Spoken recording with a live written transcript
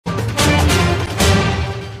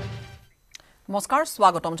নমস্কাৰ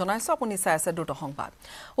স্বাগতম জনাইছো আপুনি চাই আছে দ্ৰুত সংবাদ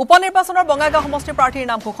উপনিৰ্বাচনৰ বঙাইগাঁও সমষ্টিৰ প্ৰাৰ্থীৰ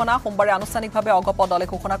নাম ঘোষণা সোমবাৰে আনুষ্ঠানিকভাৱে অগপৰ দলে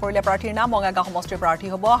ঘোষণা কৰিলে প্ৰাৰ্থীৰ নাম বঙাইগাঁও সমষ্টিৰ প্ৰাৰ্থী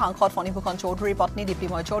হ'ব সাংসদ ফণীভূষণ চৌধুৰীৰ পত্নী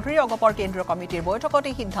দীপ্তিময় চৌধুৰী অগপৰ কেন্দ্ৰীয় কমিটিৰ বৈঠকত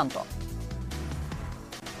এই সিদ্ধান্ত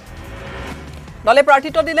দলে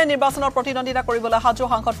প্ৰাৰ্থীত্ব দিলে নিৰ্বাচনৰ প্ৰতিদ্বন্দ্বিতা কৰিবলৈ সাজু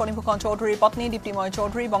সাংসদ ফণীভূষণ চৌধুৰীৰ পত্নী দীপ্তিময়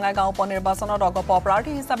চৌধুৰী বঙাইগাঁও উপনিৰ্বাচনত অগপৰ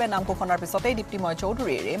প্ৰাৰ্থী হিচাপে নাম ঘোষণাৰ পিছতেই দীপ্তিময়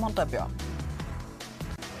চৌধুৰীৰ এই মন্তব্য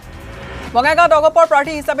বঙাইগাঁৱত অগপৰ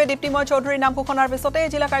প্ৰাৰ্থী হিচাপে দীপ্তিময় চৌধুৰীৰ নাম ঘোষণাৰ পিছতে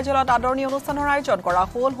জিলা কাৰ্যালয়ত আদৰণি অনুষ্ঠানৰ আয়োজন কৰা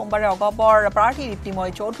হ'ল সোমবাৰে অগপৰ প্ৰাৰ্থী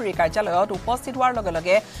দীপ্তিময় চৌধুৰীৰ কাৰ্যালয়ত উপস্থিত হোৱাৰ লগে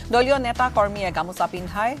লগে দলীয় নেতা কৰ্মীয়ে গামোচা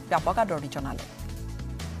পিন্ধাই ব্যাপক আদৰণি জনালে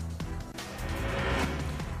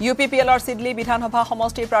ইউপিপিএলৰ সিডলি বিধানসভা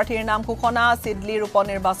সমষ্টিৰ প্ৰাৰ্থীৰ নাম ঘোষণা সিডলিৰ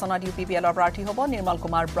উপনিৰ্বাচনত ইউপিপিএলৰ প্ৰাৰ্থী হ'ব নিৰ্মল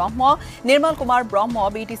কুমাৰ ব্ৰহ্ম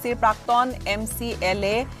বিটিচিৰ প্ৰাক্তন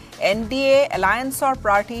এমচিএলএ এনডিএ এলায়েন্সৰ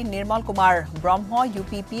প্ৰাৰ্থী নিৰ্মল কুমাৰ ব্ৰহ্ম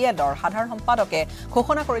ইউপিপিএলৰ সাধাৰণ সম্পাদকে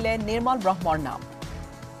ঘোষণা কৰিলে নিৰ্মল ব্ৰহ্মৰ নাম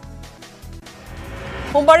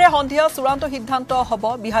সোমবাৰে সন্ধিয়া চূড়ান্ত সিদ্ধান্ত হ'ব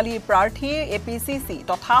বিহালীৰ প্ৰাৰ্থী এপিচিচি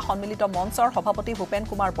তথা সন্মিলিত মঞ্চৰ সভাপতি ভূপেন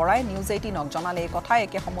কুমাৰ বৰাই নিউজ 18ক জনালে এই কথা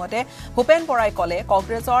একে সময়তে ভূপেন বৰাই কলে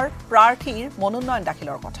কংগ্ৰেছৰ প্ৰাৰ্থীৰ মনোনয়ন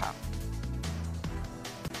দাখিলৰ কথা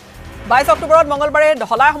 22 অক্টোবৰত মঙ্গলবাৰে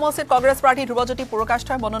ধলাই সমষ্টিত কংগ্ৰেছ প্ৰাৰ্থী ধ্ৰুৱজ্যোতি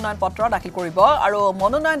পুৰকাষ্ঠই মনোনয়ন পত্ৰ দাখিল কৰিব আৰু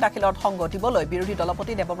মনোনয়ন দাখিলত সংগ দিবলৈ বিৰোধী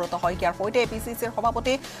দলপতি দেৱব্ৰত শইকীয়াৰ সৈতে এপিচিচিৰ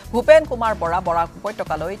সভাপতি ভূপেন কুমাৰ বৰাক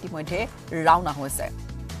উপত্যকালৈ ইতিমধ্যে ৰাওনা হৈছে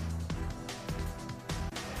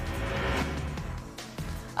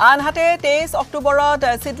আনহাতে 23 অক্টোবৰত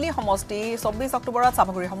সিডলি সমষ্টি 24 অক্টোবৰত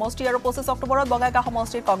সামগ্ৰী সমষ্টি আৰু 25 অক্টোবৰত বঙাইগাঁও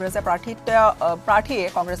সমষ্টিত কংগ্ৰেছে প্ৰাৰ্থীয়ে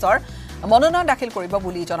কংগ্ৰেছৰ মনোনয়ন দাখিল কৰিব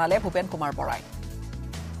বুলি জনালে ভূপেন কুমাৰ বৰাই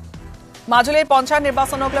মাজুলীৰ পঞ্চায়ত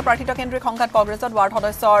নিৰ্বাচনক লৈ প্ৰাৰ্থিত কেন্দ্ৰিক সংঘাত কংগ্ৰেছত ৱাৰ্ড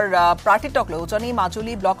সদস্যৰ প্ৰাৰ্থিত্বক লৈ উজনি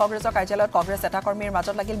মাজুলী ব্লক কংগ্ৰেছৰ কাৰ্যালয়ত কংগ্ৰেছ নেতা কৰ্মীৰ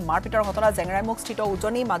মাজত লাগিল মাৰপিটৰ ঘটনা জেংৰাইমুখ স্থিত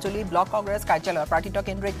উজনি মাজুলী ব্লক কংগ্ৰেছ কাৰ্যালয়ত প্ৰাৰ্থিত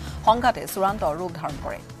কেন্দ্ৰিক সংঘাতে চূড়ান্ত ৰূপ ধাৰণ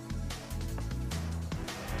কৰে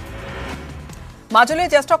মাজুলীৰ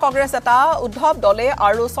জ্যেষ্ঠ কংগ্ৰেছ নেতা উদ্ধৱ দলে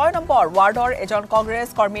আৰু 6 নম্বৰ ৱাৰ্ডৰ এজন কংগ্ৰেছ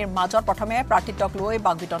কৰ্মীৰ মাজত প্ৰথমে প্ৰাৰ্থিত্বক লৈ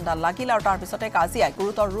বাগবিতণ্ডা লাগিল আৰু তাৰ পিছতে কাজিয়াই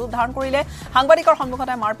গুৰুতৰ ৰূপ ধাৰণ কৰিলে সাংবাদিকৰ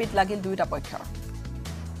সন্মুখতে মাৰপিট লাগিল দুয়োটা পক্ষৰ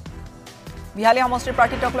বিহালী সমষ্টিৰ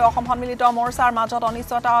প্ৰাৰ্থিত্বক লৈ অসম সন্মিলিত মৰ্চাৰ মাজত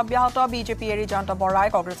অনিশ্চয়তা অব্যাহত বিজেপি এৰি জয়ন্ত বৰাই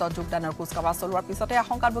কংগ্ৰেছত যোগদানৰ কুচকাৱাজ চলোৱাৰ পিছতে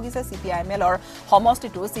আশংকাত ভুগিছে চিপিআইএমএলৰ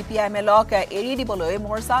সমষ্টিটো চিপিআইএমএলক এৰি দিবলৈ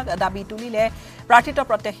মৰ্চাক দাবী তুলিলে প্ৰাৰ্থিত্ব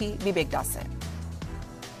প্ৰত্যাশী বিবেক দাসে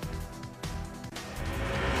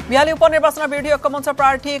বিহালী উপনিৰ্বাচনৰ বিৰোধী ঐক্যমঞ্চৰ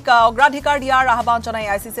প্ৰাৰ্থীক অগ্ৰাধিকাৰ দিয়াৰ আহ্বান জনাই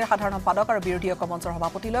আইচিচিৰ সাধাৰণ সম্পাদক আৰু বিৰোধী ঐক্যমঞ্চৰ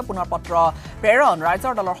সভাপতিলৈ পুনৰ পত্ৰ প্ৰেৰণ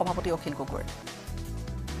ৰাইজৰ দলৰ সভাপতি অখিল গগৈৰ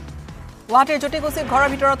গুৱাহাটীৰ জ্যোতিকুছিত ঘৰৰ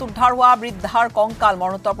ভিতৰত উদ্ধাৰ হোৱা বৃদ্ধাৰ কংকাল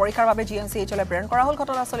মৰণোত্তৰ পৰীক্ষাৰ বাবে জিএমচিএইচলৈ প্ৰেৰণ কৰা হ'ল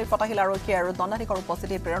ঘটনাস্থলীত ফটাহিল আৰক্ষী আৰু দণ্ডাধীশৰ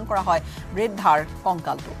উপস্থিতিত প্ৰেৰণ কৰা হয় বৃদ্ধাৰ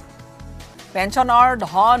কংকালটো পেঞ্চনৰ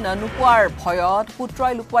ধন নোপোৱাৰ ভয়ত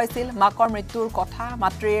পুত্ৰই লুকুৱাইছিল মাকৰ মৃত্যুৰ কথা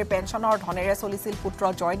মাতৃৰ পেঞ্চনৰ ধনেৰে চলিছিল পুত্ৰ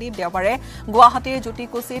জয়দীপ দেওবাৰে গুৱাহাটীৰ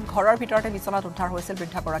জ্যোতিকুছিত ঘৰৰ ভিতৰতে বিচনাত উদ্ধাৰ হৈছিল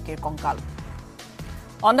বৃদ্ধাগৰাকীৰ কংকাল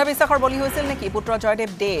অন্ধবিশ্বাসৰ বলি হৈছিল নেকি পুত্ৰ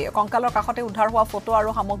জয়দেৱ দে কংকালৰ কাষতে উদ্ধাৰ হোৱা ফটো আৰু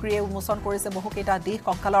সামগ্ৰীয়ে উন্মোচন কৰিছে বহুকেইটা দিশ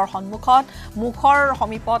কংকালৰ সন্মুখত মুখৰ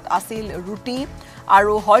সমীপত আছিল ৰুটি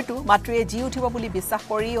আৰু হয়তো মাতৃয়ে জি উঠিব বুলি বিশ্বাস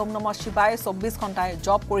কৰি ওম নমঃ শিৱায় 24 ঘণ্টাই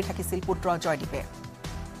জপ কৰি থাকিছিল পুত্ৰ জয়দীপে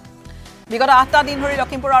বিগত 8টা দিন ধৰি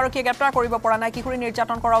লখিমপুৰ আৰক্ষীয়ে গ্ৰেপ্তাৰ কৰিব পৰা নাই কিশোৰী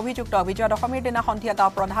নিৰ্যাতন কৰা অভিযুক্ত বিজয় দশমীৰ দিনা সন্ধিয়া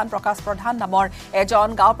গাঁও প্ৰধান প্ৰকাশ প্ৰধান নামৰ এজন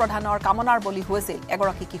গাঁও প্ৰধানৰ কামনাৰ বলি হৈছিল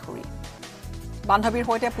এগৰাকী কিশোৰী বান্ধৱীৰ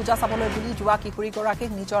সৈতে পূজা চাবলৈ বুলি যোৱা কিশোৰীগৰাকীক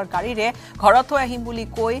নিজৰ গাড়ীৰে ঘৰত থৈ আহিম বুলি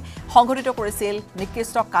কৈ সংঘটিত কৰিছিল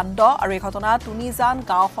নিকৃষ্ট কাণ্ড আৰু এই ঘটনা তুনিজান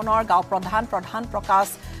গাঁওখনৰ গাঁও প্ৰধান প্ৰকাশ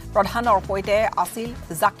প্ৰধানৰ সৈতে আছিল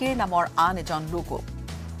জাকিৰ নামৰ আন এজন লোকো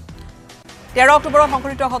 13 অক্টোবৰত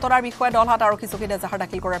সংঘটিত ঘটনাৰ বিষয়ে দলহাট আৰক্ষী চকীত এজাহাৰ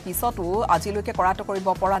দাখিল কৰাৰ পিছতো আজিলৈকে কৰাটো কৰিব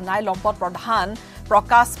পৰা নাই লম্পট প্ৰধান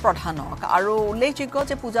প্ৰকাশ প্ৰধানক আৰু উল্লেখযোগ্য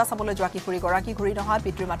যে পূজা চাবলৈ যোৱা কিশোৰীগৰাকী ঘূৰি নহয়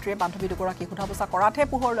পিতৃ মাতৃয়ে বান্ধৱী দুগৰাকী সোধা-পোছা কৰাতহে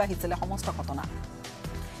পোহৰলৈ আহিছিল সমস্ত ঘটনা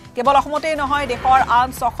কেৱল অসমতেই নহয় দেশৰ আন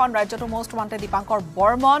 6খন ৰাজ্যতো মোষ্ট ৱান্টেড দীপাংকৰ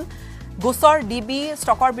বৰ্মন গোচৰ ডিবি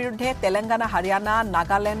ষ্টকৰ বিৰুদ্ধে তেলেংগানা হাৰিয়ানা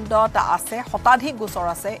নাগালেণ্ডত আছে শতাধিক গোচৰ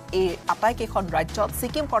আছে এই আটাইকেইখন ৰাজ্যত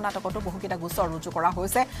ছিকিম কৰ্ণাটকতো বহুকেইটা গোচৰ ৰুজু কৰা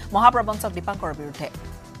হৈছে মহাপ্ৰবঞ্চক দীপাংকৰৰ বিৰুদ্ধে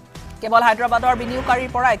কেৱল হায়দৰাবাদৰ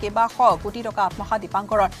বিনিয়োগকাৰীৰ পৰা কেইবাশ কোটি টকা আত্মসাৎ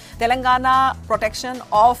দীপাংকৰৰ Telangana protection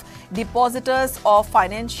of ডিপজিটাৰ্ছ of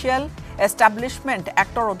financial establishment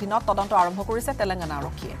actor অধীনত তদন্ত আৰম্ভ কৰিছে তেলেংগানা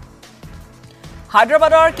আৰক্ষীয়ে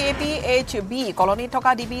হায়দৰাবাদৰ কেপিএইচবি কলনীত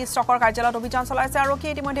থকা ডিবি ষ্টকৰ কাৰ্যালয়ত অভিযান চলাইছে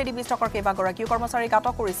আৰক্ষীয়ে ইতিমধ্যে ডিবি ষ্টকৰ কেইবাগৰাকীও কৰ্মচাৰীক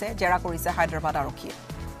আটক কৰিছে জেৰা কৰিছে হায়দৰাবাদ আৰক্ষীয়ে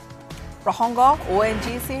প্ৰসংগ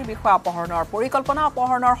ONGCৰ বিষয়া অপহৰণৰ পৰিকল্পনা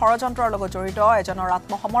অপহৰণৰ ষড়যন্ত্ৰৰ লগত জড়িত এজনৰ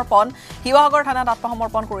আত্মসমৰ্পণ হিৱাগৰ থানাত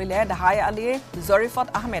আত্মসমৰ্পণ কৰিলে ঢাই আলীৰ জৰিফত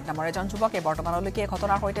আহমেদ নামৰ এজন যুৱকে বৰ্তমানলৈকে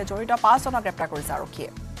ঘটনাৰ সৈতে জড়িত 5 জনক গ্ৰেপ্তাৰ কৰিছে আৰক্ষীয়ে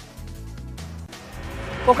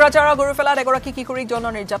কোকৰাঝাৰৰ গুৰুফেলাত এগৰাকী কিশোৰীক যৌন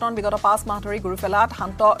নিৰ্যাতন বিগত 5 মাহ ধৰি গুৰুফেলাত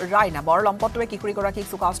শান্ত ৰায় নামৰ লম্পটটোৱে কিশোৰীগৰাকীক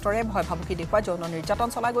চুকাস্ত্ৰৰে ভয় ভাবুকি দেখুৱাই যৌন নিৰ্যাতন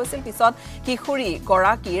চলাই গৈছিল পিছত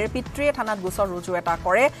কিশোৰীগৰাকীৰ পিতৃয়ে থানাত গোচৰ ৰুজু এটা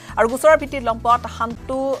কৰে আৰু গোচৰৰ ভিত্তিত লম্পট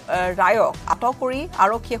শান্তু ৰায়ক আটক কৰি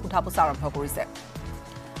আৰক্ষীয়ে সোধা-পোছা আৰম্ভ কৰিছে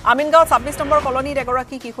আমিনগাঁও 26 নম্বৰ কলনীত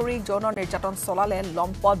এগৰাকী কিশোৰীক যৌন নিৰ্যাতন চলালে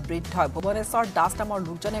লম্পট বৃদ্ধই ভুৱনেশ্বৰ দাস নামৰ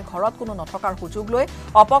লোকজনে ঘৰত কোনো নথকাৰ সুযোগ লৈ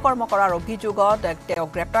অপকৰ্ম কৰাৰ অভিযোগত তেওঁ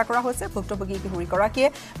গ্ৰেপ্তাৰ কৰা হৈছে ভুক্তভোগী কিশোৰীগৰাকীয়ে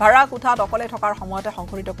ভাড়া কোঠাত অকলে থকাৰ সময়তে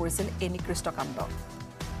সংঘটিত কৰিছিল এই নিকৃষ্ট কাণ্ড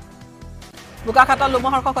বুকাখাটৰ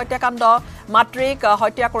লোমহৰ্ষক হত্যাকাণ্ড মাতৃক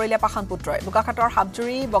হত্যা কৰিলে পাখান পুত্ৰই বুকাখাটৰ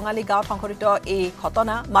হাবজুৰি বঙালী গাঁৱত সংঘটিত এই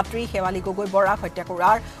ঘটনা মাতৃ শেৱালী গগৈ বৰাক হত্যা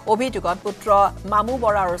কৰাৰ অভিযোগত পুত্ৰ মামু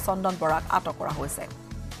বৰা আৰু চন্দন বৰাক আটক কৰা হৈছে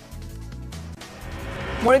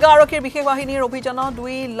মৰিগাঁও আৰক্ষীৰ বিশেষ বাহিনীৰ অভিযানত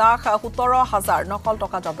 2,17,000 নকল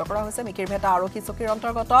টকা জব্দ কৰা হৈছে মিকিৰভেটা আৰক্ষী চকীৰ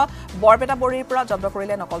অন্তৰ্গত বৰপেটা বৰীৰ পৰা জব্দ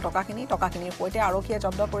কৰিলে নকল টকাখিনিৰ সৈতে আৰক্ষীয়ে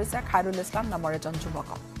জব্দ কৰিছে খায়ৰুল ইছলাম নামৰ এজন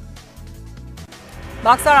যুৱকক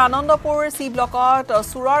বাক্সাৰ আনন্দপুৰ চি ব্লকত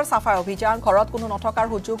চুৰৰ চাফাই অভিযান ঘৰত কোনো নথকাৰ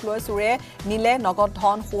সুযোগ লৈ চুৰে নিলে নগদ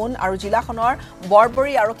ধন সোণ আৰু জিলাখনৰ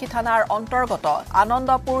বৰবৰী আৰক্ষী থানাৰ অন্তৰ্গত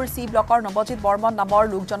আনন্দপুৰ চি ব্লকৰ নৱজিত বৰ্মন নামৰ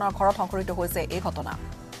লোকজনৰ ঘৰত সংঘটিত হৈছে এই ঘটনা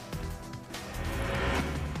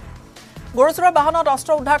গৰুচুৰৰ বাহনত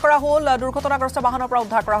অস্ত্ৰ উদ্ধাৰ কৰা হ'ল দুৰ্ঘটনাগ্ৰস্ত বাহনৰ পৰা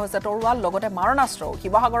উদ্ধাৰ কৰা হৈছে তৰুৱাল লগতে মাৰণাস্ত্ৰ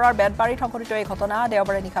শিৱসাগৰৰ বেদবাৰীত সংঘটিত এই ঘটনা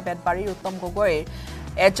দেওবাৰে নিশা বেদবাৰীৰ উত্তম গগৈৰ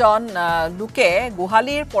এজন লোকে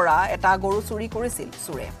গোহালিৰ পৰা এটা গৰু চুৰি কৰিছিল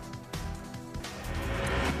চুৰে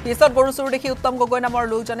পিছত গৰু চুৰ দেখি উত্তম গগৈ নামৰ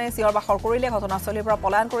লোকজনে চিঞৰ বাখৰ কৰিলে ঘটনাস্থলীৰ পৰা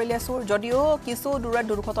পলায়ন কৰিলে চুৰ যদিও কিছু দূৰত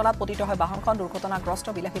দুৰ্ঘটনাত পতিত হয় বাহনখন দুৰ্ঘটনাগ্ৰস্ত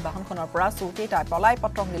বিলাসী বাহনখনৰ পৰা চুৰকেইটা পলাই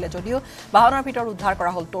পত্ৰ দিলে যদিও বাহনৰ ভিতৰত উদ্ধাৰ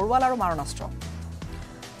কৰা হ'ল তৰুৱাল আৰু মাৰণাস্ত্ৰ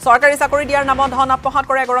চৰকাৰী চাকৰি দিয়াৰ নামত ধন আত্মসাৎ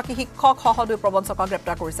কৰা এগৰাকী শিক্ষক সহ 2 প্ৰবঞ্চকক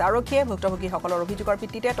গ্ৰেপ্তাৰ কৰিছে আৰক্ষীয়ে ভুক্তভোগীসকলৰ অভিযোগৰ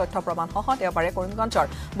ভিত্তিতে তথ্য প্ৰমাণ সহ দেওবাৰে কৰিমগঞ্জৰ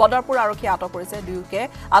বদৰপুৰ আৰক্ষীয়ে আটক কৰিছে দুয়োকে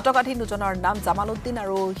আটকাধীন দুজনৰ নাম জামাল উদ্দিন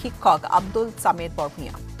আৰু শিক্ষক আব্দুল সামিদ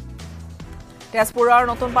বৰভূঞা তেজপুৰৰ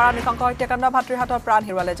নতুনপাৰা নৃশংস হত্যাকাণ্ড ভাতৃৰ হাতত প্ৰাণ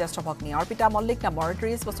হেৰুৱালে জ্যেষ্ঠ ভগ্নী অৰ্পিতা মল্লিক নামৰ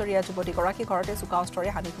 30 বছৰীয়া যুৱতীগৰাকী ঘৰতে চোকা অস্ত্ৰৰে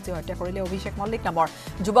হানি খুচি হত্যা কৰিলে অভিষেক মল্লিক নামৰ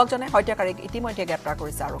যুৱকজনে হত্যাকাৰীক ইতিমধ্যে গ্ৰেপ্তাৰ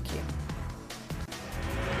কৰিছে আৰক্ষীয়ে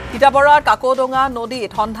তিতাবৰৰ কাকডোঙা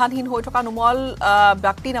নদীত সন্ধানহীন হৈ থকা নুমল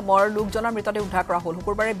ব্যক্তি নামৰ লোকজনৰ মৃতদেহ উদ্ধাৰ কৰা হ'ল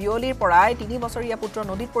শুকুৰবাৰে বিয়লিৰ পৰাই 3 বছৰীয়া পুত্ৰ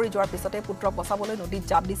নদীত পৰি যোৱাৰ পিছতে পুত্ৰক বচাবলৈ নদীত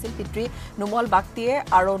জাপ দিছিল পিতৃ নুমল ব্যক্তিয়ে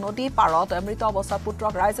আৰু নদী পাৰত মৃত অৱস্থাত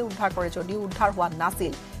পুত্ৰক ৰাইজে উদ্ধাৰ কৰে যদিও উদ্ধাৰ হোৱা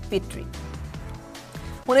নাছিল পিতৃ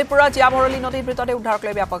শোণিতপুৰৰ জিয়াভৰলী নদীত মৃতদেহ উদ্ধাৰক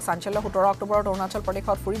লৈ ব্যাপক চাঞ্চল্য 17 অক্টোবৰত অৰুণাচল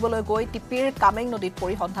প্ৰদেশত ফুৰিবলৈ গৈ টিপিৰ কামেং নদীত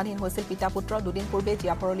পৰি সন্ধানহীন হৈছিল পিতা পুত্ৰ দুদিন পূৰ্বে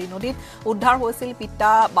জিয়াভৰলী নদীত উদ্ধাৰ হৈছিল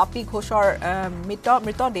পিতা বাপী ঘোষৰ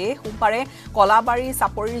মৃতদেহ সোমবাৰে কলাবাৰী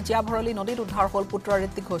চাপৰিৰ জিয়াভৰলী নদীত উদ্ধাৰ হ'ল পুত্ৰ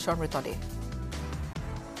ঋত্বিক ঘোষৰ মৃতদেহ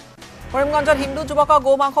কৰিমগঞ্জত হিন্দু যুৱকক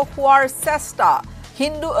গৌ মাংস খোৱাৰ চেষ্টা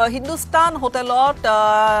হিন্দুস্তান হোটেলত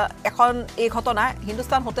এখন এই ঘটনা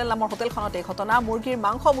হিন্দুস্তান হোটেল নামৰ হোটেলখনত এই ঘটনা মুৰ্গীৰ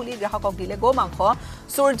মাংস বুলি গ্ৰাহকক দিলে গৌ মাংস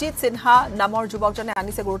সুৰজিত সিনহা নামৰ যুৱকজনে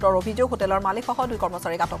আনিছে গুৰুতৰ অভিযোগ হোটেলৰ মালিকসহ 2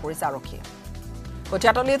 কৰ্মচাৰীক আটক কৰিছে আৰক্ষীয়ে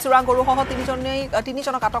কঠিয়াতলীত চোৰাং গৰুসহ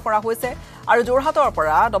 3জনক আটক কৰা হৈছে আৰু যোৰহাটৰ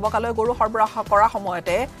পৰা দবকালৈ গৰু সৰবৰাহ কৰা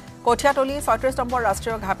সময়তে কঠিয়াতলী 36 নম্বৰ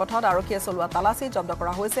ৰাষ্ট্ৰীয় ঘাইপথত আৰক্ষীয়ে চলোৱা তালাচী জব্দ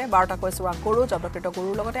কৰা হৈছে 12টাকৈ চোৰাং গৰু জব্দকৃত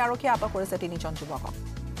গৰুৰ লগতে আৰক্ষীয়ে আটক কৰিছে 3জন যুৱকক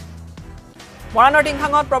মৰাণৰ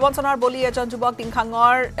টিংখাঙত প্ৰবঞ্চনাৰ বলি এজন যুৱক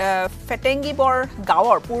টিংখাঙৰ ফেটেংগিবৰ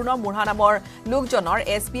গাঁৱৰ পূৰ্ণ মুঢ়া নামৰ লোকজনৰ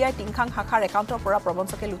SBI টিংখাং শাখাৰ একাউণ্টৰ পৰা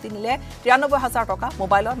প্ৰবঞ্চকে লুটি নিলে 93,000 টকা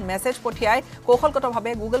মোবাইলত মেছেজ পঠিয়াই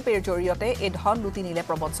কৌশলগতভাৱে গুগল পেৰ জৰিয়তে এই ধন লুটি নিলে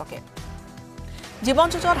প্ৰবঞ্চকে জীৱন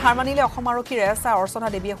যুঁজত হাৰ মানিলে অসম আৰক্ষীৰ এছআই অৰ্চনা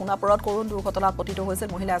দেৱীয়ে সোণাপুৰত কৰুণ দুৰ্ঘটনাত পতিত হৈছিল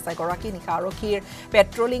মহিলা এছআই গৰাকী নিশা আৰক্ষীৰ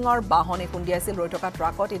পেট্ৰলিঙৰ বাহনে খুন্দিয়াইছিল ৰৈ থকা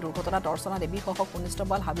ট্ৰাকত এই দুৰ্ঘটনাত অৰ্চনা দেৱীসহ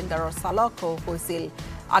কনিষ্টবল হাবিলদাৰৰ চালক হৈছিল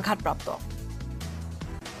আঘাতপ্ৰাপ্ত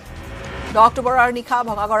 10 অক্টোবৰৰ নিশা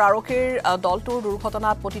ভঙাগড় আৰক্ষীৰ দলটোৰ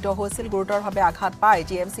দুৰ্ঘটনাত পতিত হৈছিল গুৰুতৰভাৱে আঘাত পাই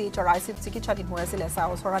GMCHৰ ICUত চিকিৎসাধীন হৈ আছিল এছআই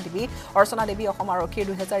অৰ্চনা দেৱী অসম আৰক্ষীৰ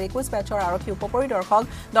 2021 বেটছৰ আৰক্ষী উপপৰিদৰ্শক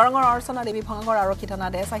দৰঙৰ অৰ্চনা দেৱী ভঙাগড় আৰক্ষী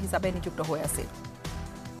থানাত এছআই হিচাপে নিযুক্ত হৈ আছিল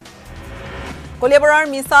কলিয়াবৰৰ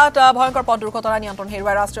মিছাত ভয়ংকৰ পথ দুৰ্ঘটনা নিয়ন্ত্ৰণ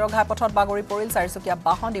হেৰুৱাই ৰাষ্ট্ৰীয় ঘাইপথত বাগৰি পৰিল 4চকীয়া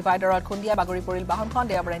বাহন ডিভাইডাৰত খুন্দিয়াই বাগৰি পৰিল বাহনখন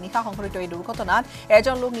দেওবাৰে নিশা সংঘটিত এই দুৰ্ঘটনাত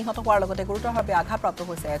এজন লোক নিহত হোৱাৰ লগতে গুৰুতৰভাৱে আঘাতপ্ৰাপ্ত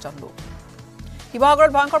হৈছে এজন লোক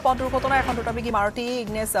শিৱসাগৰত ভয়ংকৰ পথ দুৰ্ঘটনা এখন দ্ৰুতবেগী মাৰুতি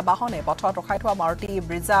ইগনেছ বাহনে পথত ৰখাই থোৱা মাৰুতি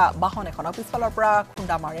ব্ৰিজা বাহন এখনক পিছফালৰ পৰা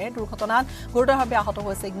খুন্দা মাৰে দুৰ্ঘটনাত গুৰুতৰভাৱে আহত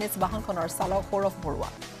হৈছে ইগনেছ বাহনখনৰ চালক সৌৰভ বৰুৱা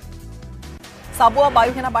চাবুৱা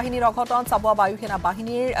বায়ুসেনা বাহিনীৰ অঘটন চাবুৱা বায়ুসেনা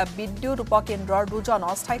বাহিনীৰ বিদ্যুৎ উপকেন্দ্ৰৰ 2জন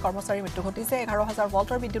অস্থায়ী কৰ্মচাৰীৰ মৃত্যু ঘটিছে 11,000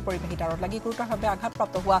 ভল্টৰ বিদ্যুৎ পৰিবাহী তাৰত লাগি গুৰুতৰভাৱে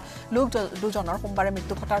আঘাতপ্ৰাপ্ত হোৱা লোক 2জনৰ সোমবাৰে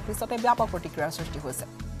মৃত্যু ঘটাৰ পিছতে ব্যাপক প্ৰতিক্ৰিয়াৰ সৃষ্টি হৈছে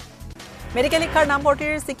মেডিকেল শিক্ষাৰ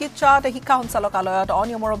নামভৰ্তিৰ চিকিৎসাত শিক্ষা সঞ্চালকালয়ত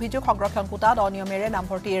অনিয়মৰ অভিযোগ সংৰক্ষণ কোটাত অনিয়মেৰে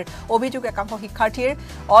নামভৰ্তিৰ অভিযোগ একাংশ শিক্ষাৰ্থীৰ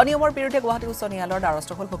অনিয়মৰ বিৰুদ্ধে গুৱাহাটী উচ্চ ন্যায়ালয়ৰ দ্বাৰস্থ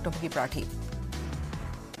হ'ল ভুক্তভোগী প্ৰাৰ্থী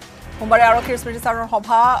সোমবাৰে আৰক্ষীৰ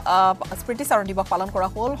স্মৃতিচাৰণ দিৱস পালন কৰা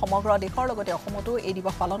হ'ল সমগ্ৰ দেশৰ লগতে অসমতো এই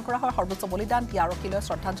দিৱস পালন কৰা হয় সৰ্বোচ্চ বলিদান দিয়া আৰক্ষীলৈ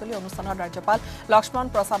শ্ৰদ্ধাঞ্জলি অনুষ্ঠানত ৰাজ্যপাল লক্ষ্মণ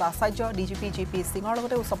প্ৰসাদ আচাৰ্য ডিজিপি জিপি সিঙৰ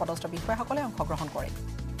লগতে উচ্চপদস্থ বিষয়াসকলে অংশগ্ৰহণ কৰে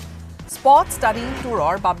স্পট ষ্টাডি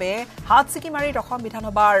টুৰৰ বাবে হাতছিকিমাৰীত অসম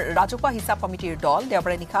বিধানসভাৰ ৰাজহুৱা হিচাপ কমিটিৰ দল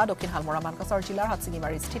দেওবাৰে নিশা দক্ষিণ হালমৰা মানকাছৰ জিলাৰ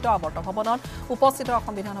হাতছিকিমাৰীস্থিত আৱৰ্ত ভৱনত উপস্থিত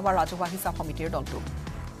অসম বিধানসভাৰ ৰাজহুৱা হিচাপ কমিটিৰ দলটো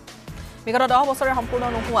বিগত 10 বছৰে সম্পূৰ্ণ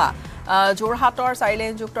নোহোৱা যোৰহাটৰ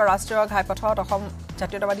চাৰিলেনযুক্ত ৰাষ্ট্ৰীয় ঘাইপথত অসম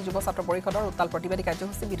জাতীয়তাবাদী যুৱ ছাত্ৰ পৰিষদৰ উত্তাল প্ৰতিবাদী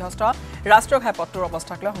কাৰ্যসূচী বিধ্বস্ত ৰাষ্ট্ৰীয় ঘাইপথটোৰ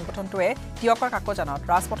অৱস্থাক লৈ সংগঠনটোৱে তিয়কৰ কাকজানত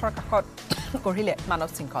ৰাজপথৰ কাষত গঢ়িলে মানৱ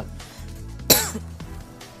শৃংখল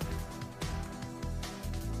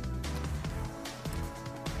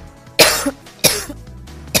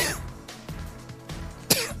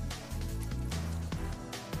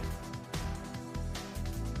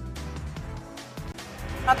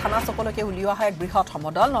থানা চকলৈকে উলিওৱা হয় এক বৃহৎ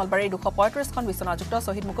সমদল নলবাৰীৰ 235খন বিচনাযুক্ত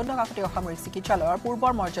শহীদ মুকুন্দ কাকতি অসামৰিক চিকিৎসালয়ৰ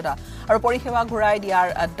পূৰ্বৰ মৰ্যাদা আৰু পৰিষেৱা ঘূৰাই দিয়াৰ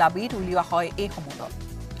দাবীত উলিওৱা হয় এই সমদল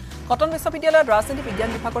কটন বিশ্ববিদ্যালয়ত ৰাজনীতি বিজ্ঞান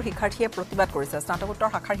বিভাগৰ শিক্ষাৰ্থীয়ে প্ৰতিবাদ কৰিছে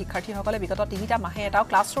স্নাতকোত্তৰ শাখাৰ শিক্ষাৰ্থীসকলে বিগত 3টা মাহে এটাও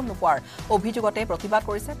ক্লাছৰুম নোপোৱাৰ অভিযোগতে প্ৰতিবাদ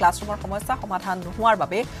কৰিছে ক্লাছৰুমৰ সমস্যা সমাধান নোহোৱাৰ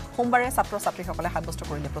বাবে সোমবাৰে ছাত্ৰ ছাত্ৰীসকলে সাব্যস্ত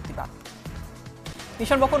কৰিলে প্ৰতিবাদ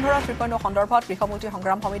মিছন বসুন্ধৰা 3.0 সন্দৰ্ভত কৃষকমুক্তি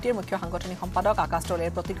সংগ্ৰাম সমিতিৰ মুখ্য সাংগঠনিক সম্পাদক আকাশ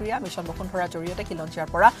টলেৰ প্ৰতিক্ৰিয়া মিছন বসুন্ধৰাৰ জৰিয়তে খিলঞ্জীয়াৰ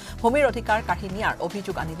পৰা ভূমিৰ অধিকাৰ কাঢ়ি নিয়াৰ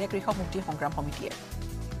অভিযোগ আনিলে কৃষক মুক্তি সংগ্ৰাম সমিতিয়ে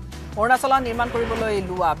অৰুণাচলত নিৰ্মাণ কৰিবলৈ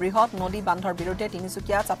লোৱা বৃহৎ নদী বান্ধৰ বিৰুদ্ধে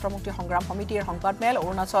তিনিচুকীয়া ছাত্ৰ মুক্তি সংগ্ৰাম সমিতিৰ সংবাদমেল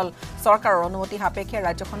অৰুণাচল চৰকাৰৰ অনুমতি সাপেক্ষে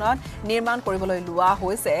ৰাজ্যখনত নিৰ্মাণ কৰিবলৈ লোৱা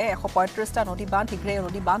হৈছে 135টা নদী বান্ধ শীঘ্ৰেই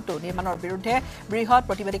নদী বান্ধটো নিৰ্মাণৰ বিৰুদ্ধে বৃহৎ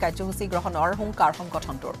প্ৰতিবাদী কাৰ্যসূচী গ্ৰহণৰ হুংকাৰ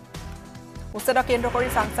সংগঠনটোৰ উচ্ছেদক কেন্দ্ৰ কৰি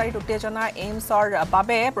সাংসাৰিক উত্তেজনা এইমছৰ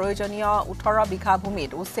বাবে প্ৰয়োজনীয় 18 বিঘা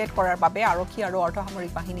ভূমিত উচ্ছেদ কৰাৰ বাবে আৰক্ষী আৰু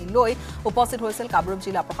অৰ্ধসামৰিক বাহিনী লৈ উপস্থিত হৈছিল কামৰূপ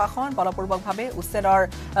জিলা প্ৰশাসন বলপূৰ্বকভাৱে উচ্ছেদৰ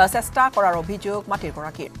চেষ্টা কৰাৰ অভিযোগ মাটিৰ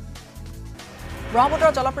গৰাকীৰ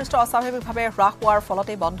ব্ৰহ্মপুত্ৰৰ জলপৃষ্ঠ অস্বাভাৱিকভাৱে হ্ৰাস পোৱাৰ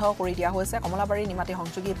ফলতে বন্ধ কৰি দিয়া হৈছে কমলাবাৰী নিমাতী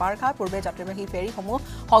সংযোগী পাৰঘাট পূৰ্বে যাত্ৰীবাহী ফেৰীসমূহ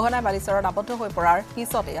সঘনাই বালিচৰত আবদ্ধ হৈ পৰাৰ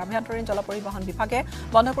পিছতে আভ্যন্তৰীণ জল পৰিবহণ বিভাগে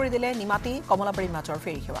বন্ধ কৰি দিলে নিমাতী কমলাবাৰী মাজৰ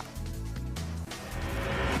ফেৰী সেৱা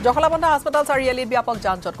জখলাবন্ধা হাস্পতাল চাৰিআলিত ব্যাপক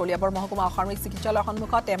যান-জঁট কলিয়াবৰ মহকুমা অসামৰিক চিকিৎসালয়ৰ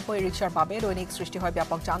সন্মুখত টেম্পো ৰিক্সাৰ বাবে দৈনিক সৃষ্টি হয়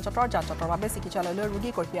ব্যাপক যান-জঁটৰ বাবে চিকিৎসালয়লৈ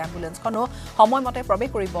ৰোগী কঢ়িয়াই এম্বুলেন্সখনো সময়মতে প্ৰৱেশ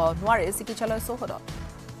কৰিব নোৱাৰে চিকিৎসালয় চৌহদত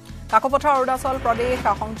কাকপথাৰ অৰুণাচল প্ৰদেশ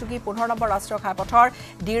সংযোগী 15 নম্বৰ ৰাষ্ট্ৰীয় ঘাইপথৰ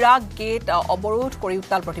ডিৰাক গেট অৱৰোধ কৰি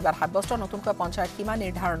উত্তাল প্ৰতিবাদ সাব্যস্ত নতুনকৈ পঞ্চায়ত সীমা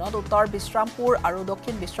নিৰ্ধাৰণত উত্তৰ বিশ্ৰামপুৰ আৰু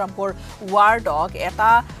দক্ষিণ বিশ্ৰামপুৰ ৱাৰ্ডক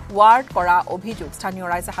এটা ৱাৰ্ড কৰা অভিযোগ স্থানীয়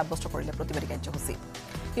ৰাইজে সাব্যস্ত কৰিলে প্ৰতিবাদী কাৰ্যসূচী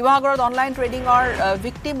শিৱসাগৰত অনলাইন ট্ৰেডিংৰ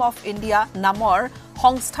ভিক্টিম অফ ইণ্ডিয়া নামৰ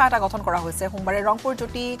সংস্থা এটা গঠন কৰা হৈছে সোমবাৰে ৰংপুৰ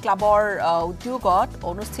জ্যোতি ক্লাবৰ উদ্যোগত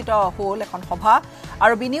অনুষ্ঠিত হ'ল এখন সভা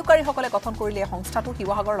আৰু বিনিয়োগকাৰীসকলে গঠন কৰিলে সংস্থাটো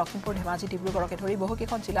শিৱসাগৰ লখিমপুৰ ধেমাজি ডিব্ৰুগড়কে ধৰি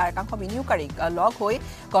বহুকেইখন জিলাৰ একাংশ বিনিয়োগকাৰীক লগ হৈ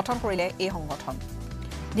গঠন কৰিলে এই সংগঠন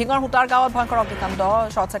ঢিঙৰ হুটাৰ গাঁৱত ভয়ংকৰ অগ্নিকাণ্ড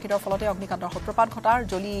শ্বৰ্ট চাৰ্কিটৰ ফলতে অগ্নিকাণ্ডৰ সূত্ৰপাত ঘটাৰ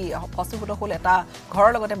জ্বলি ভস্মীভূত হ'ল এটা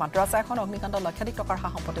ঘৰৰ লগতে মাদ্ৰাছা এখন অগ্নিকাণ্ডত লক্ষাধিক টকাৰ সা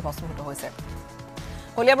সম্পত্তি ভস্মীভূত হৈছে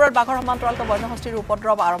কলিয়াবৰত বাঘৰ সমান্তৰালকৈ বন্যহস্তীৰ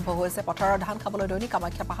উপদ্ৰৱ আৰম্ভ হৈছে পথাৰৰ ধান খাবলৈ দৈনিক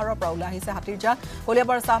কামাখ্যা পাহাৰৰ পৰা ওলাই আহিছে হাতীৰ জাক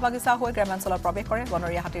কলিয়াবৰ চাহ বাগিচা হৈ গ্ৰামাঞ্চলত প্ৰৱেশ কৰে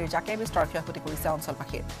বনৰীয়া হাতীৰ জাকে বিস্তৰ ক্ষয়ক্ষতি কৰিছে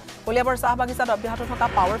অঞ্চলবাসীৰ কলিয়াবৰ চাহ বাগিচাত অব্যাহত থকা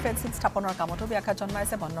পাৱাৰ ফেন্সিং স্থাপনৰ কামতো ব্যাঘাত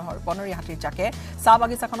জন্মাইছে বনৰীয়া হাতীৰ জাকে চাহ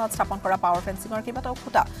বাগিচাখনত স্থাপন কৰা পাৱাৰ ফেন্সিঙৰ কেইবাটাও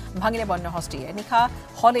খুঁটা ভাঙিলে বন্যহস্তীয়ে নিশা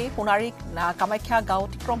হলেই সোণাৰীক কামাখ্যা গাঁও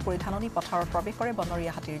অতিক্ৰম কৰি ধাননি পথাৰত প্ৰৱেশ কৰে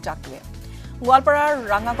বনৰীয়া হাতীৰ জাকটোৱে গোৱালপাৰাৰ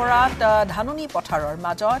ৰাঙাগড়াত ধাননি পথাৰৰ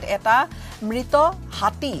মাজত এটা মৃত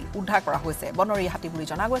হাতী উদ্ধাৰ কৰা হৈছে বনৰীয়া হাতী বুলি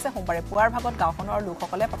জনা গৈছে সোমবাৰে পুৱাৰ ভাগত গাঁওখনৰ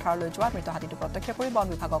লোকসকলে পথাৰলৈ যোৱা মৃত হাতীটো প্ৰত্যক্ষ কৰি বন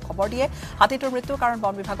বিভাগক খবৰ দিয়ে হাতীটোৰ মৃত্যুৰ কাৰণ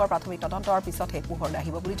বন বিভাগৰ প্ৰাথমিক তদন্তৰ পিছতহে পোহৰলৈ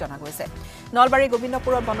আহিব বুলি জনা গৈছে নলবাৰী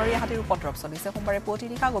গোবিন্দপুৰত বনৰীয়া হাতীৰ উপদ্ৰৱ চলিছে সোমবাৰে পুৱতি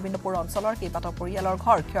নিশা গোবিন্দপুৰ অঞ্চলৰ কেইবাটাও পৰিয়ালৰ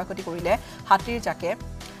ঘৰ ক্ষয়ক্ষতি কৰিলে হাতীৰ জাকে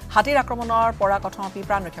হাতীৰ আক্ৰমণৰ পৰা কথমপি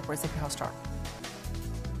প্ৰাণ ৰক্ষা পৰিছে গৃহস্থৰ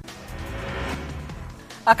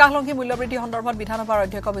আকাশলংঘী মূল্যবৃদ্ধি সন্দৰ্ভত বিধানসভাৰ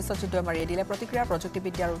অধ্যক্ষ বিশ্বজিৎ দৈমাৰীয়ে দিলে প্ৰতিক্ৰিয়া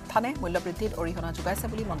প্ৰযুক্তিবিদ্যাৰ উত্থানে মূল্যবৃদ্ধিত অৰিহণা যোগাইছে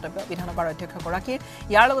বুলি মন্তব্য বিধানসভাৰ অধ্যক্ষগৰাকীৰ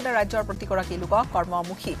ইয়াৰ লগতে ৰাজ্যৰ প্ৰতিগৰাকী লোকক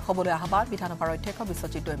কৰ্মমুখী হ'বলৈ আহ্বান বিধানসভাৰ অধ্যক্ষ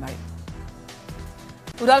বিশ্বজিৎ দৈমাৰী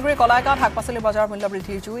উদালগুৰি কলাইগাঁৱত শাক-পাচলিৰ বজাৰৰ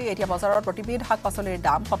মূল্যবৃদ্ধিৰ জুই এতিয়া বজাৰত প্ৰতিবিধ শাক-পাচলিৰ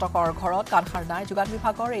দাম শতকৰ ঘৰত কাণসাৰ নাই যোগান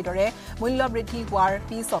বিভাগৰ এইদৰে মূল্যবৃদ্ধি হোৱাৰ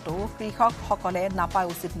পিছতো কৃষকসকলে নাপায়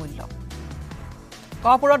উচিত মূল্য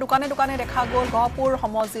গহপুৰৰ দোকানে দোকানে দেখা গ'ল গহপুৰ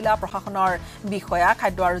সমজিলা প্ৰশাসনৰ বিষয়া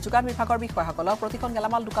খাদ্য আৰু যোগান বিভাগৰ বিষয়াসকলক প্ৰতিখন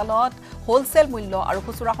গেলামাল দোকানত হোলসেল মূল্য আৰু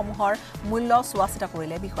খুচুৰাসমূহৰ মূল্য চোৱাচিতা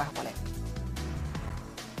কৰিলে বিষয়াসকলে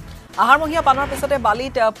আহাৰমহীয়া বানৰ পিছতে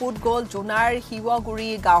বালিত পুত গ'ল জোনাৰ হিৱগুৰি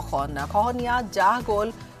গাঁওখন খহনীয়া জাহ গ'ল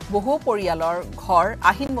বহু পৰিয়ালৰ ঘৰ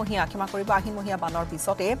আহিনমহীয়া ক্ষমা কৰিব আহিনমহীয়া বানৰ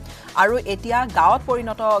পিছতে আৰু এতিয়া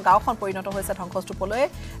গাঁওখন পৰিণত হৈছে ধ্বংসস্তূপলৈ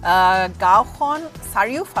গাঁওখন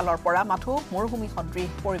চাৰিওফালৰ পৰা মাথো মৰুভূমি সদৃশ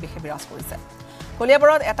পৰিৱেশে বিৰাজ কৰিছে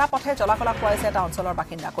কলিয়াবৰত এটা পথে চলাচল কৰাইছে এটা অঞ্চলৰ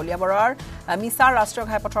বাসিন্দা কলিয়াবৰৰ মিছাৰ ৰাষ্ট্ৰীয়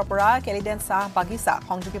ঘাইপথৰ পৰা কেলিডেন চাহ বাগিচা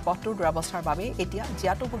সংযোগী পথটোৰ দুৰৱস্থাৰ বাবে এতিয়া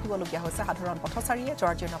জিয়াটো ভুগিবলগীয়া হৈছে সাধাৰণ পথচাৰীয়ে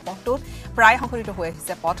জৰ্জীৰ্ণ পথটোত প্ৰায় সংঘটিত হৈ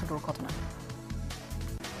আহিছে পথ দুৰ্ঘটনা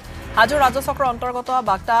হাজো ৰাজচক্ৰৰ অন্তৰ্গত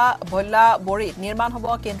বাগটা ভল্লা বৰিত নিৰ্মাণ হ'ব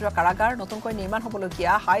কেন্দ্ৰীয় কাৰাগাৰ নতুনকৈ নিৰ্মাণ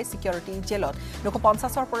হ'বলগীয়া হাই সিকিউৰিটি জেলত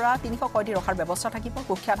 250ৰ পৰা 300 কয়দী ৰখাৰ ব্যৱস্থা থাকিব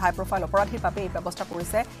কুখ্যাত হাই প্ৰফাইল অপৰাধীৰ বাবে এই ব্যৱস্থা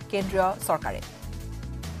কৰিছে কেন্দ্ৰীয় চৰকাৰে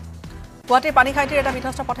গুৱাহাটীৰ পানীখাইটিৰ এটা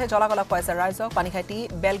বিধ্বস্ত পথে জলাগলা খুৱাইছে ৰাইজক পানীখাইটি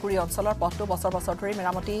বেলগুৰি অঞ্চলৰ পথটো বছৰ ধৰি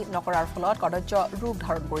মেৰামতি নকৰাৰ ফলত কদৰ্য ৰূপ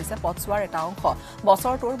ধাৰণ কৰিছে পথছোৱাৰ এটা অংশ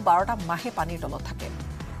বছৰটোৰ 12টা মাহে পানীৰ তলত থাকে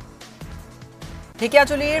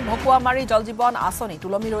ঢেকিয়াজুলিৰ ভকুৱামাৰী জল জীৱন আঁচনি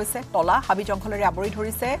তুলমি ৰৈছে তলা হাবি জংঘলেৰে আৱৰি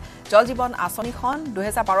ধৰিছে জল জীৱন আঁচনিখন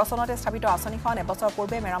 2012 চনতে স্থাপিত আঁচনিখন এবছৰ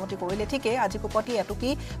পূৰ্বে মেৰামতি কৰিলে ঠিকে আজি কুপতি এটুপি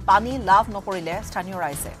পানী লাভ নকৰিলে স্থানীয়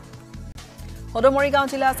ৰাইজে হদমৰিগাঁও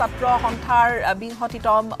জিলা ছাত্ৰ সন্থাৰ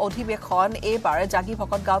 20তম অধিৱেশন এইবাৰ জাগি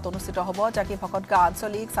ভকতগাঁৱত অনুষ্ঠিত হ'ব জাগি ভকতগাঁও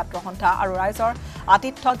আঞ্চলিক ছাত্ৰ সন্থা আৰু ৰাইজৰ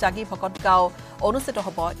আতিথ্যত জাগি ভকতগাঁও অনুষ্ঠিত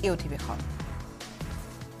হ'ব এই অধিৱেশন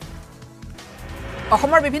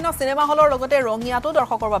অসমৰ বিভিন্ন সিনেমা হলৰ লগতে ৰঙিয়াটো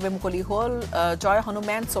দৰ্শকৰ বাবে মুকলি হ'ল জয়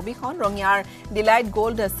হনুমান ছবিখন ৰঙিয়াৰ ডিলাইট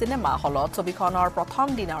গোল্ড সিনেমা হলত ছবিখনৰ প্ৰথম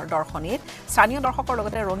দিনৰ দৰ্শনীত স্থানীয় দৰ্শকৰ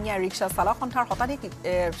লগতে ৰঙিয়া ৰিক্সা চালক সন্থাৰ শতাধিক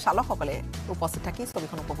চালকসকলে উপস্থিত থাকি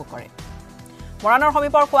ছবিখন উপভোগ কৰে মৰাণৰ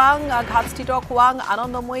সমীপৰ খোৱাং ঘাটস্থিত খোৱাং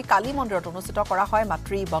আনন্দময়ী কালী মন্দিৰত অনুষ্ঠিত কৰা হয়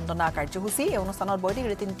মাতৃ বন্দনা কাৰ্যসূচী এই অনুষ্ঠানত বৈদিক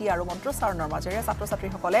ৰীতি-নীতি আৰু মন্ত্ৰোচ্চাৰণৰ মাজেৰে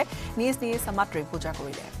ছাত্ৰ-ছাত্ৰীসকলে নিজ মাতৃক পূজা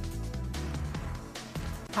কৰিলে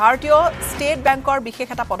ভাৰতীয় ষ্টেট বেংকৰ বিশেষ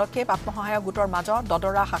এটা পদক্ষেপ আত্মসহায়ক গোটৰ মাজত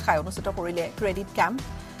দদৰা শাখাই অনুষ্ঠিত কৰিলে ক্ৰেডিট কেম্প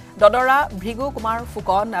দদৰা ভৃগু কুমাৰ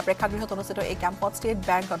ফুকন প্ৰেক্ষাগৃহত অনুষ্ঠিত এই কেম্পত ষ্টেট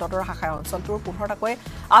বেংক দদৰা শাখাই অঞ্চলটোৰ 15টাকৈ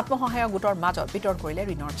আত্মসহায়ক গোটৰ মাজত বিতৰণ কৰিলে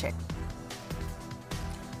ঋণৰ চেক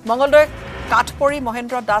মংগলদৈ কাঠপৰি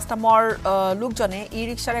মহেন্দ্ৰ দাস নামৰ লোকজনে ই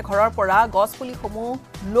ৰিক্সাৰে ঘৰৰ পৰা গছপুলিসমূহ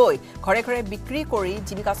লৈ ঘৰে ঘৰে বিক্ৰী কৰি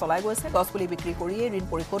জীৱিকা চলাই গৈছে গছপুলি বিক্ৰী কৰিয়ে ঋণ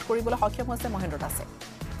পৰিশোধ কৰিবলৈ সক্ষম হৈছে মহেন্দ্ৰ দাসে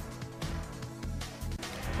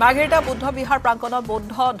মাৰ্ঘেৰিটা বুদ্ধ বিহাৰ প্ৰাংগণত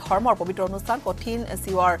বৌদ্ধ ধৰ্মৰ পবিত্ৰ অনুষ্ঠান কঠিন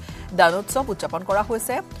শিৱৰ দানোৎসৱ উদযাপন কৰা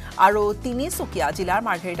হৈছে আৰু তিনিচুকীয়া জিলাৰ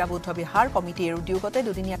মাৰ্ঘেৰিটা বুদ্ধ বিহাৰ কমিটিৰ উদ্যোগতে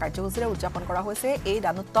দুদিনীয়া কাৰ্যসূচীৰে উদযাপন কৰা হৈছে এই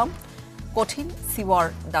দানোত্তম কঠিন শিৱৰ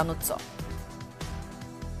দানোৎসৱ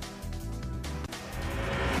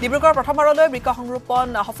ডিব্ৰুগড় প্ৰথমবাৰলৈ বৃক্ক সংৰোপণ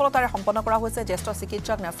সফলতাৰে সম্পন্ন কৰা হৈছে জ্যেষ্ঠ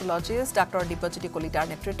চিকিৎসক নেফ্ৰলজিষ্ট ডাক্তৰ দিব্যজ্যোতি কলিতাৰ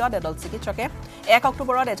নেতৃত্বত এডল চিকিৎসকে 1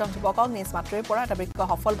 অক্টোবৰত এজন যুৱকক নিজ মাতৃৰ পৰা এটা বৃক্ক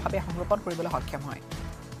সফলভাৱে সংৰোপণ কৰিবলৈ সক্ষম হয়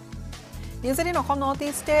News18 Assam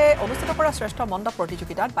Northeast অনুষ্ঠিত কৰা শ্ৰেষ্ঠ মণ্ডপ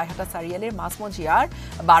প্ৰতিযোগিতাত বাইহাটা চাৰিআলিৰ মাছমজিয়াৰ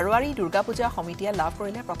বাৰোৱাৰী দুৰ্গা পূজা সমিতিয়ে লাভ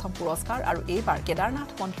কৰিলে প্ৰথম পুৰস্কাৰ আৰু এইবাৰ কেদাৰনাথ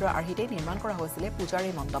মন্দিৰৰ আৰ্হিতে নিৰ্মাণ কৰা হৈছিল পূজাৰ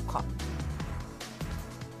এই মণ্ডপখন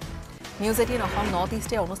News18 Assam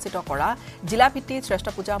Northeast অনুষ্ঠিত কৰা জিলা ভিত্তিক শ্ৰেষ্ঠ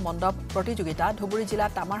পূজা মণ্ডপ প্ৰতিযোগিতা ধুবুৰী জিলা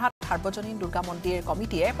তামাৰহাট সাৰ্বজনীন দুৰ্গা মন্দিৰ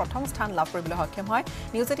কমিটিয়ে প্ৰথম স্থান লাভ কৰিবলৈ সক্ষম হয়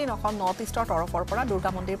News18 Assam Northeasতৰ তৰফৰ পৰা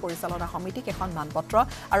দুৰ্গা মন্দিৰ পৰিচালনা সমিতিক এখন মানপত্ৰ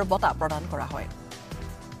আৰু বঁটা প্ৰদান কৰা হয়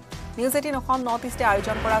News18 Assam Northeast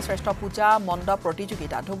আয়োজন কৰা শ্ৰেষ্ঠ পূজা মণ্ডপ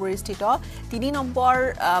প্ৰতিযোগিতা ধুবুৰীস্থিত 3 নম্বৰ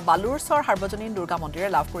বালুৰছৰ সাৰ্বজনীন দুৰ্গা মন্দিৰে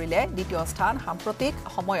লাভ কৰিলে দ্বিতীয় স্থান সাম্প্ৰতিক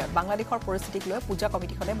সময়ত বাংলাদেশৰ পৰিস্থিতিক লৈ পূজা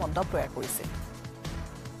কমিটিখনে মণ্ডপ তৈয়াৰ কৰিছে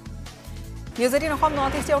News18 Assam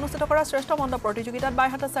Northeast অনুষ্ঠিত কৰা শ্ৰেষ্ঠ মণ্ডপ প্ৰতিযোগিতাত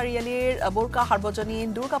বাইহাটা চাৰিআলিৰ বোৰকা সাৰ্বজনীন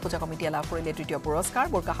দুৰ্গা পূজা কমিটিয়ে লাভ কৰিলে তৃতীয় পুৰস্কাৰ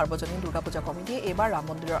বোৰকা সাৰ্বজনীন দুৰ্গা পূজা কমিটিয়ে এইবাৰ ৰাম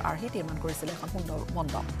মন্দিৰৰ আৰ্হিত নিৰ্মাণ কৰিছিল এখন সুন্দৰ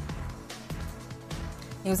মণ্ডপ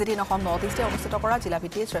News18 Assam Northeast অনুষ্ঠিত কৰা জিলা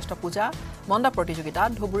ভিত্তিক শ্ৰেষ্ঠ পূজা মণ্ডপ প্ৰতিযোগিতাত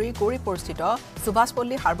ধুবুৰী গৌৰীপুৰস্থিত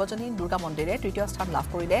সুভাষপল্লী সাৰ্বজনীন দুৰ্গা মন্দিৰে তৃতীয় স্থান লাভ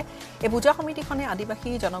কৰিলে এই পূজা সমিতিখনে আদিবাসী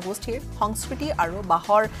জনগোষ্ঠীৰ সংস্কৃতি আৰু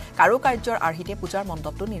বাহৰ কাৰুকাৰ্যৰ আৰ্হিতে পূজাৰ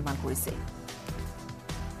মণ্ডপটো নিৰ্মাণ কৰিছিল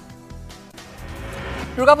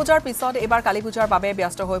দুৰ্গা পূজাৰ পিছত এবাৰ কালী পূজাৰ বাবে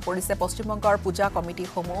ব্যস্ত হৈ পৰিছে পশ্চিমবংগৰ পূজা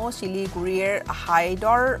কমিটিসমূহ শিলিগুৰিৰ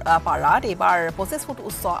হাইডৰ পাৰাত এবাৰ 25 ফুট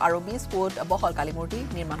উচ্চ আৰু 20 ফুট বহল কালী মূৰ্তি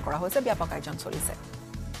নিৰ্মাণ কৰা হৈছে ব্যাপক আয়োজন চলিছে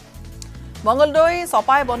মংগলদৈ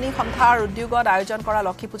চপাই বনি সন্থাৰ উদ্যোগত আয়োজন কৰা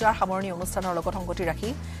লক্ষী পূজাৰ সামৰণি অনুষ্ঠানৰ লগত সংগতি ৰাখি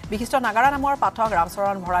বিশিষ্ট নাগাৰা নামৰ পাঠক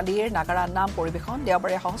ৰামচৰণ ভৰালীৰ নাগাৰা নাম পৰিবেশন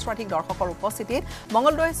দেওবাৰে সহস্ৰাধিক দৰ্শকৰ উপস্থিতিত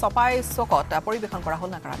মংগলদৈ চপাই চকত পৰিবেশন কৰা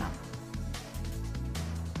হ'ল নাগাৰা নাম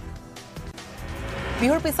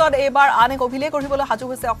বিহুৰ পিছত এবাৰ আন এক অভিলেখ গঢ়িবলৈ সাজু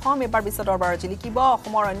হৈছে অসম এবাৰ বিশ্ব দৰবাৰত জিলিকিব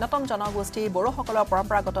অসমৰ অন্যতম জনগোষ্ঠী বড়োসকলৰ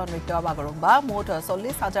পৰম্পৰাগত নৃত্য বাগৰুম্বা মুঠ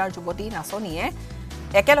 40,000 যুৱতী নাচনীয়ে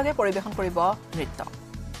একেলগে পৰিবেশন কৰিব নৃত্য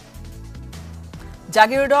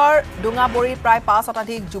জাগিৰোডৰ ডুঙাবৰীত প্ৰায় 5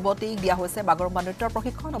 শতাধিক যুৱতীক দিয়া হৈছে বাগৰুম্বা নৃত্যৰ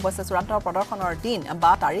প্ৰশিক্ষণ অৱশ্যে চূড়ান্ত প্ৰদৰ্শনৰ দিন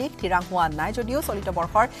বা তাৰিখ থিৰাং হোৱা নাই যদিও চলিত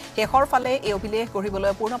বৰ্ষৰ শেষৰ ফালে এই অভিলেখ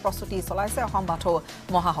গঢ়িবলৈ পূৰ্ণ প্ৰস্তুতি চলাইছে অসম বাথৌ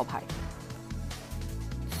মহাসভাই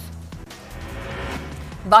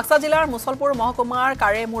বাক্সা জিলাৰ মুছলপুৰ মহকুমাৰ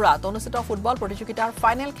কাৰেমুৰাত অনুষ্ঠিত ফুটবল প্ৰতিযোগিতাৰ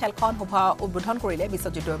ফাইনেল খেলখন উদ্বোধন কৰিলে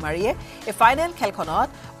বিশ্বজিৎ দৈমাৰীয়ে এই ফাইনেল খেলখনত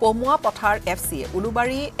পমুৱা পথাৰ এফচি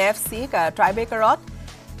উলুবাৰী এফচি ট্ৰাইবেকাৰত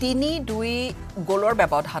 3-2 গলৰ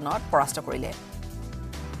ব্যৱধানত পৰাস্ত কৰিলে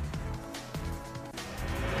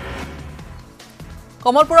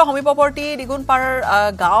কমলপুৰৰ সমীপৱৰ্তী দিগুনপাৰ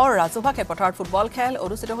গাঁৱৰ ৰাজহুৱা খেলপথাৰত ফুটবল খেল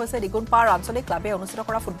অনুষ্ঠিত হৈছে দিগুনপাৰ আঞ্চলিক ক্লাবে অনুষ্ঠিত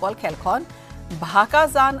কৰা ফুটবল খেলখন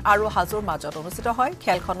ভাকাজান আৰু হাজোৰ মাজত অনুষ্ঠিত হয়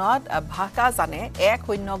খেলখনত ভাকাজানে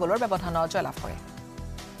 1-0 গলৰ ব্যৱধানত জয়লাভ কৰে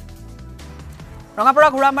ৰঙাপাৰা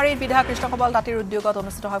ঘোৰামাৰীত বিধায়ক কৃষ্ণকমল দাতিৰ উদ্যোগত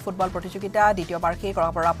অনুষ্ঠিত হয় ফুটবল প্ৰতিযোগিতা দ্বিতীয় বাৰ্ষিক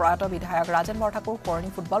ৰঙাপাৰা প্ৰয়াত বিধায়ক ৰাজেন বৰঠাকুৰ কৰ্ণী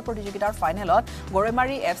ফুটবল প্ৰতিযোগিতাৰ ফাইনেলত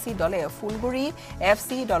গৰৈমাৰী এফচি দলে ফুলগুৰি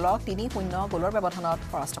এফচি দলক 3-0 গলৰ ব্যৱধানত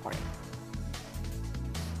পৰাস্ত কৰে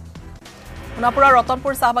সোণাপুৰৰ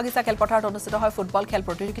ৰতনপুৰ চাহবাগিচা খেলপথাৰত অনুষ্ঠিত হয় ফুটবল খেল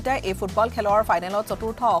প্ৰতিযোগিতা এই ফুটবল খেলৰ ফাইনেলত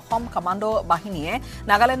চতুৰ্থ অসম কমাণ্ডো বাহিনীয়ে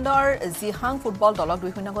নাগালেণ্ডৰ জিহাং ফুটবল দলক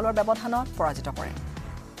 2-0 গলৰ ব্যৱধানত পৰাজিত কৰে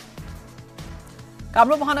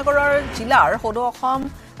কামৰূপ মহানগৰৰ জিলাৰ সদৌ অসম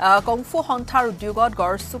কংফু সন্থাৰ উদ্যোগত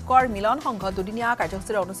গড়চুকৰ মিলন সংঘত দুদিনীয়া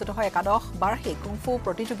কাৰ্যসূচীৰে অনুষ্ঠিত হয় একাদশ বাৰ্ষিক কংফু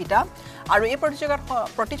প্ৰতিযোগিতা আৰু এই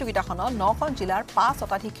প্ৰতিযোগিতাখনত 9খন জিলাৰ 5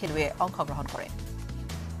 শতাধিক খেলুৱৈয়ে অংশগ্ৰহণ কৰে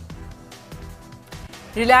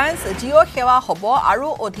ৰিলায়েন্স জিঅ' সেৱা হ'ব আৰু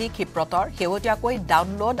অধিক ক্ষিপ্ৰতৰ শেহতীয়াকৈ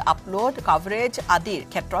ডাউনলোড আপলোড কভাৰেজ আদিৰ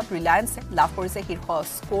ক্ষেত্ৰত ৰিলায়েন্সে লাভ কৰিছে শীৰ্ষ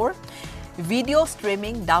স্ক'ৰ ভিডিঅ'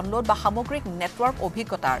 ষ্ট্ৰিমিং ডাউনলোড বা সামগ্ৰিক নেটৱৰ্ক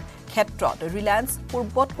অভিজ্ঞতাৰ ক্ষেত্ৰত ৰিলায়েন্স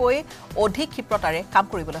পূৰ্বতকৈ অধিক ক্ষিপ্ৰতাৰে কাম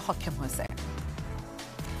কৰিবলৈ সক্ষম হৈছে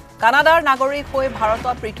কানাডাৰ নাগৰিক হৈ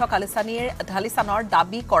ভাৰতত পৃথক খালিস্তানৰ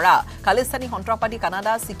দাবী কৰা খালিস্তানী সন্ত্ৰাসবাদী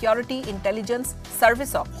কানাডা ছিকিউৰিটি ইণ্টেলিজেন্স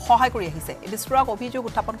ছাৰ্ভিচক সহায় কৰি আহিছে এই বিস্ফোৰক অভিযোগ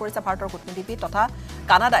উত্থাপন কৰিছে ভাৰতৰ কূটনীতিবিদ তথা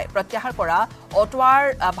কানাডাই প্ৰত্যাহাৰ কৰা অটোৱাৰ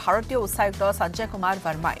ভাৰতীয় উচ্চায়ুক্ত সঞ্জয় কুমাৰ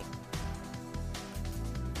ভাৰ্মাই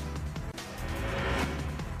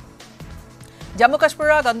জম্মু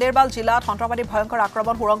কাশ্মীৰৰ গন্দেৰবাল জিলাত সন্ত্ৰাসবাদী ভয়ংকৰ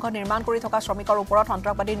আক্ৰমণ সুৰংগ নিৰ্মাণ কৰি থকা শ্ৰমিকৰ ওপৰত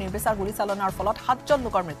সন্ত্ৰাসবাদীৰ নিৰ্বিচাৰ গুলীচালনাৰ ফলত 7জন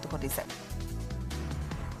লোকৰ মৃত্যু ঘটিছে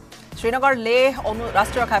শ্ৰীনগৰ লেহ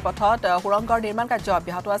ৰাষ্ট্ৰীয় ঘাইপথত সুৰংগৰ নিৰ্মাণ কাৰ্য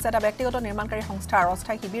অব্যাহত আছে এটা ব্যক্তিগত নিৰ্মাণকাৰী সংস্থাৰ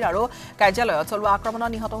অস্থায়ী শিবিৰ আৰু কাৰ্যালয়ত চলোৱা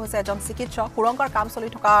আক্ৰমণত নিহত হৈছে এজন চিকিৎসক সুৰংগৰ কাম চলি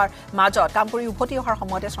থকাৰ মাজত কাম কৰি উভতি অহাৰ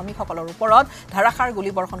সময়তে শ্ৰমিকসকলৰ ওপৰত ধাৰাসাৰ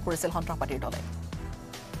গুলী বৰ্ষণ কৰিছিল সন্ত্ৰাসবাদীৰ দলে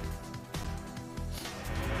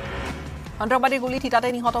সন্ত্ৰাসবাদীৰ গুলীত হিতাতে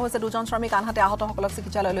নিহত হৈছে 2জন শ্ৰমিক আনহাতে আহতসকলক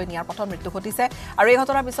চিকিৎসালয়লৈ নিয়াৰ পথত মৃত্যু ঘটিছে আৰু এই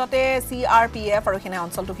ঘটনাৰ পিছতে CRPF আৰু সেনাই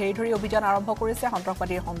অঞ্চলটো ঘেৰি ধৰি অভিযান আৰম্ভ কৰিছে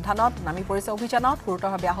সন্ত্ৰাসবাদীৰ সন্ধানত নামি পৰিছে অভিযানত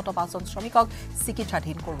গুৰুতৰভাৱে আহত 5জন শ্ৰমিকক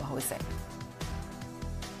চিকিৎসাধীন কৰোৱা হৈছে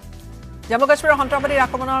জম্মু কাশ্মীৰৰ সন্ত্ৰাসবাদীৰ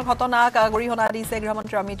আক্ৰমণৰ ঘটনাক গৰিহণা দিছে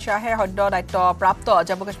গৃহমন্ত্ৰী অমিত শ্বাহে সদ্য দায়িত্বপ্ৰাপ্ত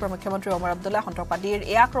জম্মু কাশ্মীৰৰ মুখ্যমন্ত্ৰী ওমৰ আব্দুল্লাহ সন্ত্ৰাসবাদীৰ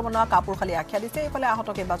এই আক্ৰমণক কাপুৰখালি আখ্যা দিছে এইফালে আহত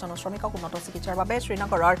কেইবাজন শ্ৰমিকক উন্নত চিকিৎসাৰ বাবে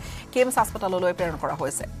শ্ৰীনগৰৰ কিমছ হাস্পতাললৈ প্ৰেৰণ কৰা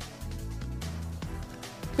হৈছে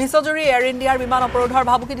বিশ্বজুৰি এয়াৰ ইণ্ডিয়াৰ বিমান অৱৰোধৰ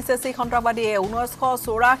ভাবুকি দিছে শিখ সন্ত্ৰাসবাদীয়ে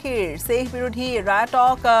 1984ৰ শিখ বিৰোধী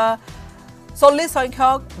ৰায়টক 40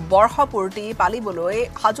 সংখ্যক বৰ্ষপূৰ্তি পালিবলৈ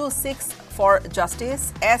সাজু শিখছ ফৰ জাষ্টিছ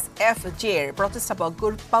SFJৰ প্ৰতিষ্ঠাপক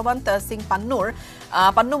গুৰপৱন্ত সিং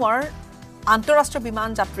পান্নুমৰ আন্তঃৰাষ্ট্ৰীয় বিমান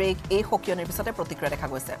যাত্ৰীক এই সকিয়নিৰ পিছতে প্ৰতিক্ৰিয়া দেখা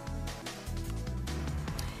গৈছে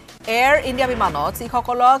এয়াৰ ইণ্ডিয়া বিমানত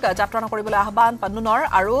শিখসকলক যাত্ৰা নকৰিবলৈ আহ্বান পান্নুনৰ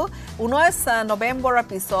আৰু 19 নৱেম্বৰৰ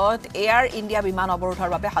পিছত এয়াৰ ইণ্ডিয়া বিমান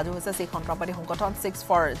অৱৰোধৰ বাবে সাজু হৈছে শিখ সন্ত্ৰাসবাদী সংগঠন শিখছ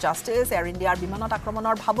ফৰ জাষ্টিছ এয়াৰ ইণ্ডিয়াৰ বিমানত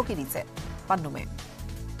আক্ৰমণৰ ভাবুকি দিছে পান্নুমে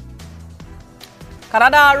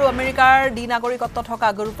কানাডা আৰু আমেৰিকাৰ নাগৰিকত্ব থকা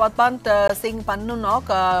গুৰপৱন্ত সিং পান্নুনক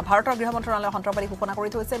ভাৰতৰ গৃহ মন্ত্ৰালয়ে সন্ত্ৰাসবাদী ঘোষণা কৰি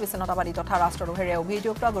থৈছে বিচ্ছিন্নতাবাদী তথা ৰাষ্ট্ৰদ্ৰোহেৰে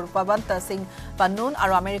অভিযুক্ত গুৰপৱন্ত সিং পান্নুন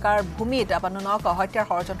আৰু আমেৰিকাৰ ভূমিত পান্নুনক হত্যাৰ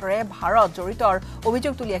ষড়যন্ত্ৰৰে ভাৰত জড়িতৰ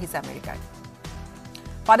অভিযোগ তুলি আহিছে আমেৰিকাই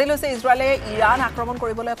ফাদিল হৈছে ইজৰাইলে ইৰাণ আক্ৰমণ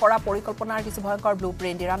কৰিবলৈ কৰা পৰিকল্পনাৰ কিছু ভয়ংকৰ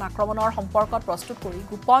ব্লুপ্ৰিণ্ট ইৰাণ আক্ৰমণৰ সম্পৰ্কত প্ৰস্তুত কৰি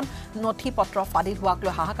গোপন নথি পত্ৰ ফাদিল হোৱাক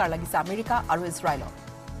লৈ হাহাকাৰ লাগিছে আমেৰিকা আৰু ইজৰাইলত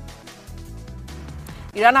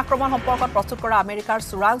ইৰাণ আক্ৰমণ সম্পৰ্কত প্ৰস্তুত কৰা আমেৰিকাৰ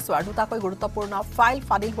চোৰাংচোৱাৰ দুটাকৈ গুৰুত্বপূৰ্ণ ফাইল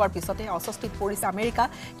ফাদিল হোৱাৰ পিছতে অস্বস্তিত পৰিছে আমেৰিকা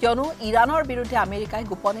কিয়নো ইৰাণৰ বিৰুদ্ধে আমেৰিকাই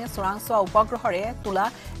গোপনে চোৰাংচোৱা উপগ্ৰহৰে তোলা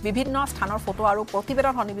বিভিন্ন স্থানৰ ফটো আৰু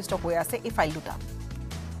প্ৰতিবেদন সন্নিৱিষ্ট হৈ আছে এই ফাইল দুটা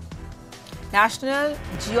ন্যাশনাল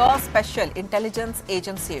জিঅ'স্পেচিয়েল ইণ্টেলিজেন্স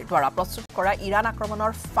এজেন্সিৰ দ্বাৰা প্ৰস্তুত কৰা ইৰাণ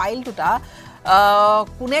আক্ৰমণৰ ফাইল দুটা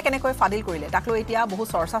কোনে কেনেকৈ ফাদিল কৰিলে তাক লৈ এতিয়া বহু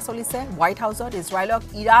চৰ্চা চলিছে হোৱাইট হাউচত ইজৰাইলক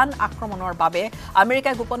ইৰাণ আক্ৰমণৰ বাবে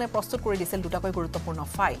আমেৰিকাই গোপনে প্ৰস্তুত কৰি দিছিল দুটাকৈ গুৰুত্বপূৰ্ণ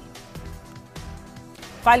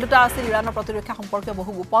ফাইল দুটা আছিল ইৰাণৰ প্ৰতিৰক্ষা সম্পৰ্কীয়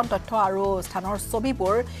বহু গোপন তথ্য আৰু স্থানৰ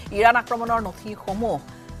ছবিবোৰ ইৰাণ আক্ৰমণৰ নথিসমূহ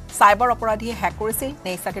সাইবাৰ অপৰাধীয়ে হ্যাক কৰিছিল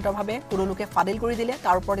নে ইচ্ছাকৃতভাৱে কোনো লোকে ফাদিল কৰি দিলে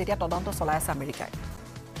তাৰ ওপৰত এতিয়া তদন্ত চলাই আছে আমেৰিকাই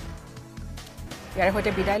ইয়াৰ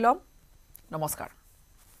হৈতে বিদায় লম নমস্কাৰ